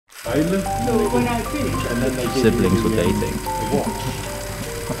So when I finish, and then they Siblings were dating.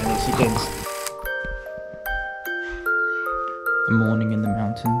 And it's against. A morning in the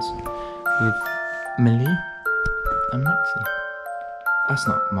mountains with Millie and Maxie. That's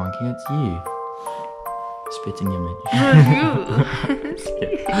not Monkey, it's you. Spitting image.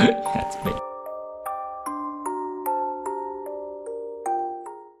 That's me.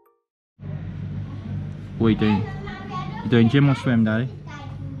 What are you doing? You doing gym or swim, Daddy?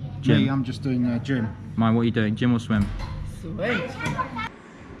 Gym. Me, I'm just doing gym. Mine, what are you doing? Gym or swim? Swim.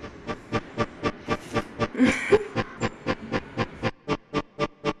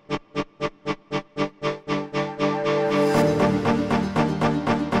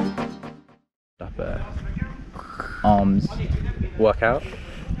 Arms workout.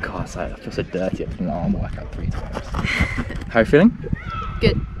 God, I feel so dirty after an arm workout 3 times. How are you feeling?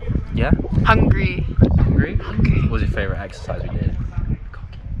 Good. Yeah? Hungry. Hungry? Hungry. What was your favourite exercise we did?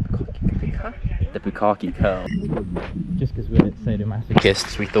 The bukkake curl. Just because we're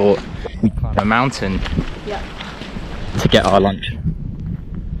sadomasochists, we thought we'd climb a mountain to get our lunch.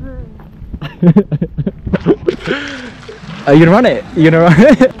 Are you gonna run it? You gonna run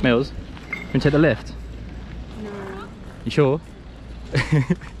it? Mills, you gonna take the lift? No. You sure?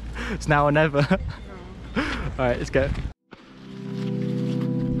 It's now or never. No. Alright, let's go.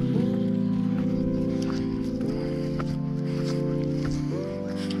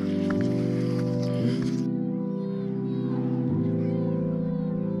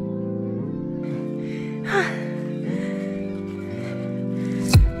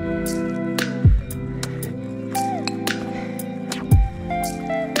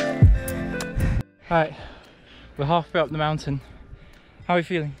 Alright, we're halfway up the mountain. How are you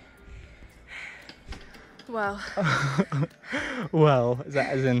feeling? Well. Well, is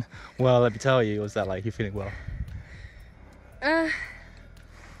that as in, well, let me tell you, or is that like you're feeling well?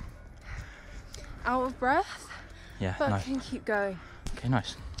 Out of breath? Yeah, but nice. I can keep going. Okay,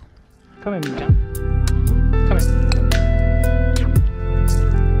 nice. Come in, Jan. Come in.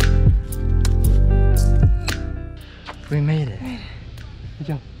 We made it. Good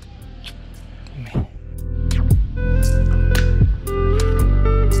job. We made it.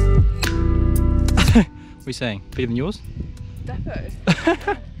 What are you saying? Bigger than yours? Defo.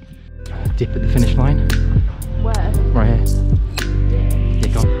 Dip at the finish line. Where? Right here. Dip.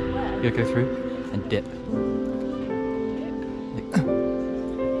 Yeah, go on. Where? You go through and dip.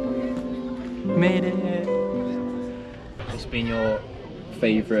 Made it! What's been your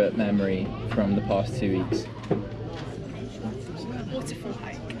favourite memory from the past 2 weeks? Waterfall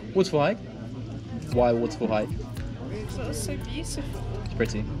hike. Waterfall hike? Why waterfall hike? Because it was so beautiful. It's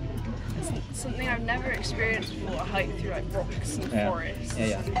pretty. It's something I've never experienced before. A hike through like rocks and forests.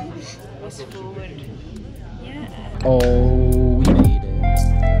 Yeah. Waterfall and yeah. Oh, we made it.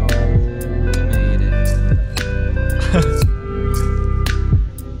 Oh, we made it.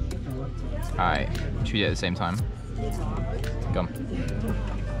 Alright, should we do it at the same time? Come.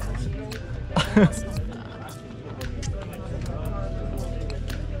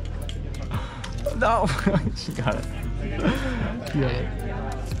 No! She got it. Yeah.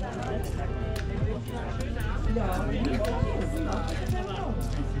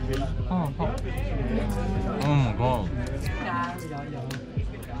 Oh my god. Oh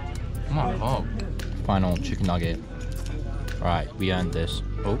my god. Final chicken nugget. Right, we earned this.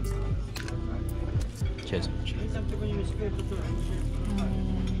 Oh. Cheers.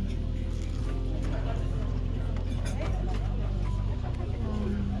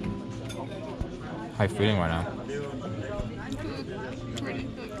 How are you feeling right now? Really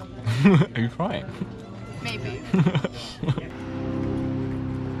good. Are you crying? Maybe.